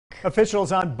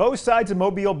Officials on both sides of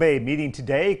Mobile Bay meeting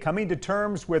today, coming to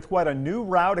terms with what a new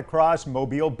route across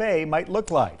Mobile Bay might look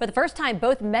like. For the first time,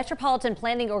 both metropolitan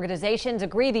planning organizations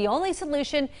agree the only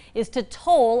solution is to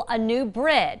toll a new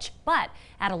bridge, but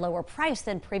at a lower price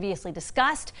than previously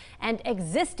discussed, and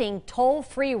existing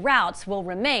toll-free routes will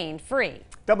remain free.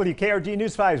 WKRG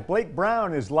News 5's Blake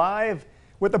Brown is live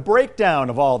with a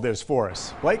breakdown of all this for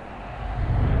us. Blake?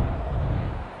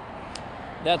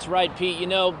 That's right, Pete. You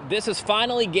know, this is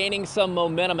finally gaining some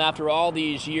momentum after all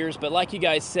these years, but like you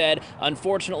guys said,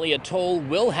 unfortunately, a toll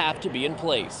will have to be in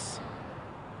place.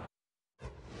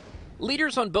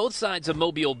 Leaders on both sides of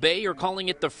Mobile Bay are calling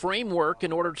it the framework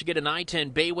in order to get an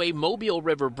I-10 Bayway Mobile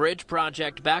River Bridge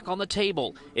project back on the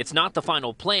table. It's not the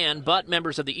final plan, but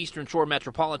members of the Eastern Shore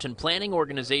Metropolitan Planning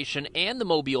Organization and the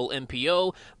Mobile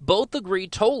MPO both agree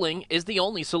tolling is the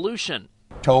only solution.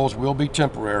 Tolls will be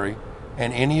temporary,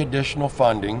 and any additional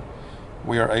funding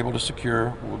we are able to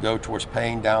secure will go towards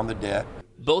paying down the debt.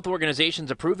 Both organizations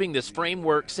approving this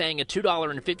framework, saying a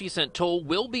 $2.50 toll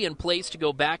will be in place to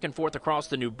go back and forth across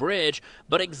the new bridge,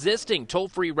 but existing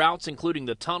toll-free routes, including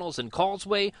the tunnels and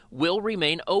causeway, will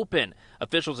remain open.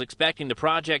 Officials expecting the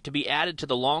project to be added to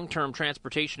the Long-Term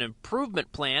Transportation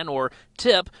Improvement Plan, or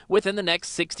TIP, within the next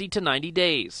 60 to 90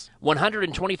 days.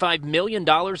 $125 million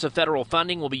of federal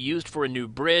funding will be used for a new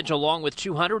bridge, along with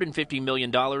 $250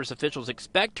 million officials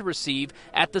expect to receive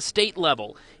at the state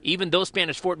level. Even though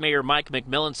Spanish Fort Mayor Mike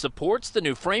McMillan supports the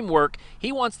new framework,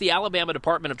 he wants the Alabama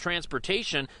Department of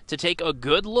Transportation to take a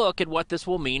good look at what this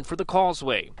will mean for the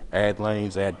causeway. Add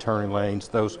lanes, add turning lanes,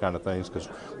 those kind of things, because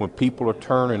when people are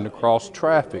turning across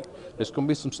traffic, there's going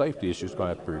to be some safety issues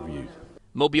going to have to be reviewed.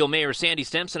 Mobile Mayor Sandy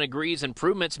Stimson agrees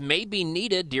improvements may be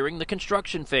needed during the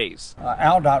construction phase.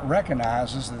 ALDOT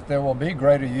recognizes that there will be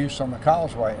greater use on the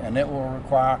causeway, and it will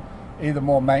require either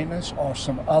more maintenance or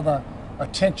some other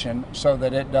attention so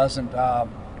that it doesn't,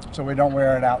 so we don't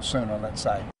wear it out sooner, let's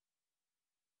say.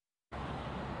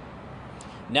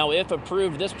 Now, if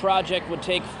approved, this project would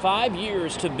take 5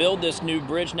 years to build this new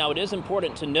bridge. Now, it is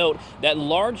important to note that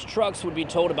large trucks would be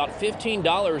tolled about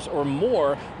 $15 or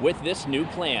more with this new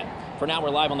plan. For now, we're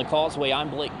live on the causeway. I'm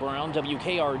Blake Brown,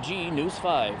 WKRG News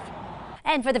 5.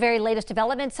 And for the very latest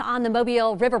developments on the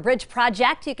Mobile River Bridge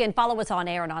project, you can follow us on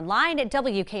air and online at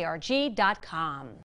WKRG.com.